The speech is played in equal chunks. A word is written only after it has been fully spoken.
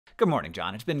Good morning,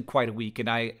 John. It's been quite a week, and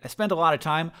I spent a lot of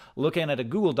time looking at a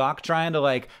Google Doc trying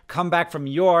to, come back from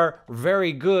your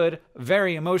very good,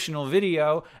 very emotional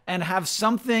video and have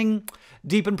something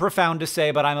deep and profound to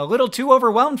say, but I'm a little too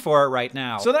overwhelmed for it right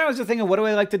now. So then I was just thinking, what do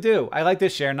I like to do? I like to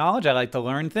share knowledge, I like to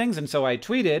learn things, and so I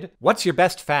tweeted, what's your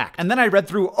best fact? And then I read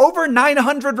through over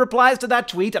 900 replies to that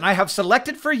tweet, and I have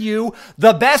selected for you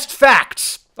the best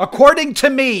facts, according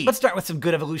to me. Let's start with some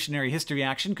good evolutionary history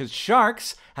action, because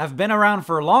sharks have been around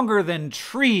for longer than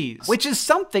trees, which is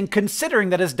something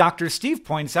considering that, as Dr. Steve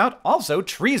points out, also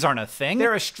trees aren't a thing.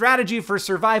 They're a strategy for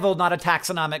survival, not a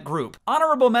taxonomic group.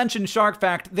 Honorable mention shark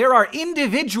fact, there are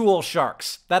individual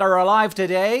sharks that are alive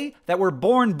today that were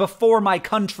born before my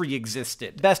country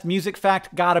existed. Best music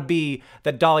fact gotta be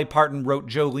that Dolly Parton wrote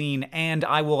Jolene and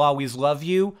I Will Always Love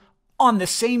You on the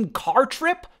same car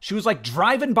trip. She was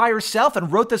driving by herself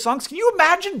and wrote the songs. Can you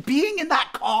imagine being in that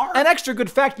car? An extra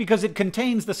good fact because it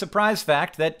contains the surprise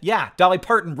fact that, yeah, Dolly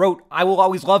Parton wrote I Will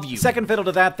Always Love You. Second fiddle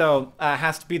to that, though,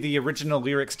 has to be the original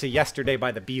lyrics to Yesterday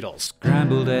by the Beatles.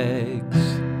 Scrambled eggs.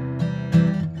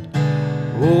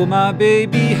 Oh, my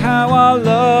baby, how I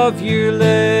love your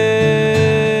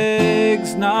legs.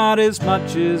 Not as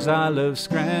much as I love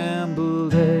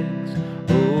scrambled eggs.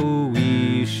 Oh,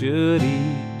 we should eat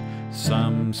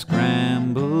some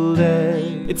scrambled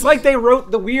eggs. It's like they wrote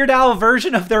the Weird Al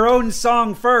version of their own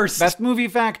song first. Best movie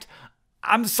fact,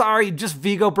 I'm sorry, just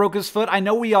Vigo broke his foot. I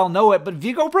know we all know it, but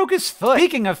Vigo broke his foot.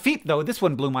 Speaking of feet, though, this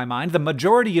one blew my mind. The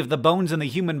majority of the bones in the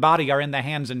human body are in the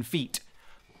hands and feet.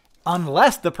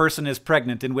 Unless the person is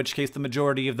pregnant, in which case the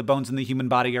majority of the bones in the human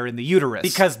body are in the uterus.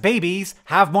 Because babies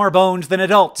have more bones than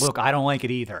adults. Look, I don't like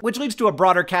it either. Which leads to a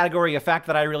broader category of fact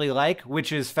that I really like,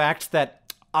 which is facts that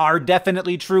are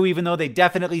definitely true, even though they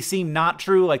definitely seem not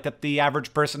true, like that the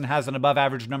average person has an above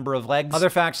average number of legs. Other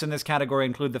facts in this category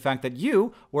include the fact that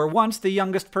you were once the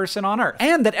youngest person on Earth,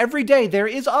 and that every day there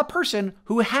is a person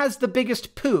who has the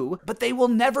biggest poo, but they will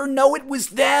never know it was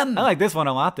them. I like this one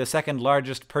a lot. The second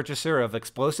largest purchaser of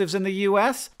explosives in the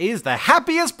US is the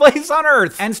happiest place on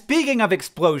Earth. And speaking of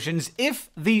explosions, if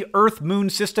the Earth-Moon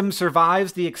system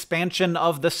survives the expansion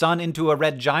of the sun into a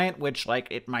red giant, which,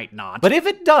 it might not, but if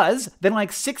it does, then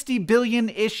 60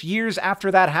 billion-ish years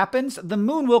after that happens, the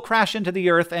moon will crash into the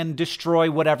Earth and destroy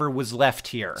whatever was left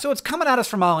here. So it's coming at us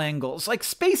from all angles.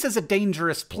 Space is a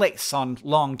dangerous place on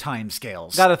long time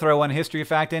scales. Gotta throw one history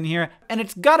fact in here, and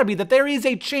it's gotta be that there is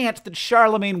a chance that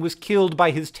Charlemagne was killed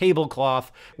by his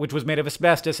tablecloth, which was made of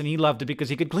asbestos, and he loved it because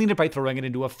he could clean it by throwing it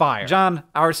into a fire. John,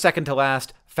 our second to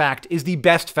last fact is the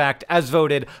best fact as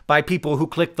voted by people who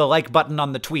clicked the like button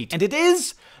on the tweet. And it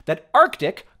is that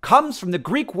Arctic comes from the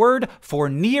Greek word for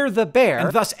near the bear,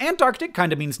 and thus Antarctic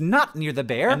kind of means not near the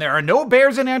bear, and there are no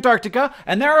bears in Antarctica,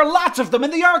 and there are lots of them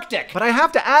in the Arctic. But I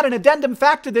have to add an addendum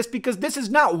fact to this because this is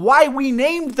not why we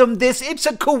named them this, it's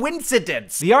a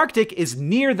coincidence. The Arctic is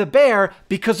near the bear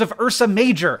because of Ursa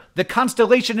Major, the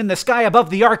constellation in the sky above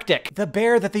the Arctic. The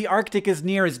bear that the Arctic is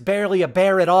near is barely a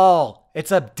bear at all.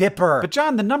 It's a dipper. But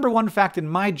John, the number one fact in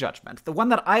my judgment, the one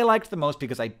that I liked the most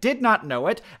because I did not know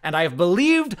it, and I have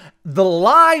believed the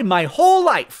lie my whole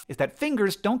life, is that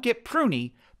fingers don't get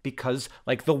pruny because,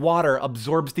 the water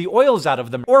absorbs the oils out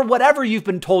of them, or whatever you've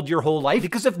been told your whole life,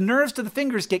 because if nerves to the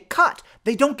fingers get cut,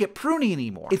 they don't get pruny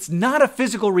anymore. It's not a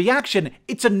physical reaction,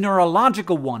 it's a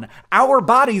neurological one. Our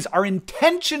bodies are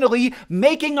intentionally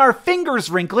making our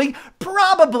fingers wrinkly,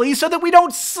 probably so that we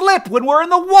don't slip when we're in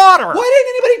the water. Why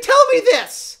didn't anybody tell me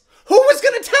this? Who was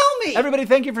gonna tell me? Everybody,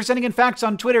 thank you for sending in facts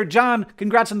on Twitter. John,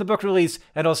 congrats on the book release,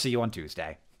 and I'll see you on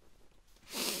Tuesday.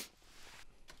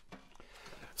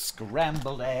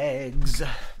 Scrambled eggs.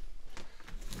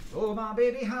 Oh, my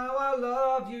baby, how I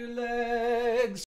love your legs.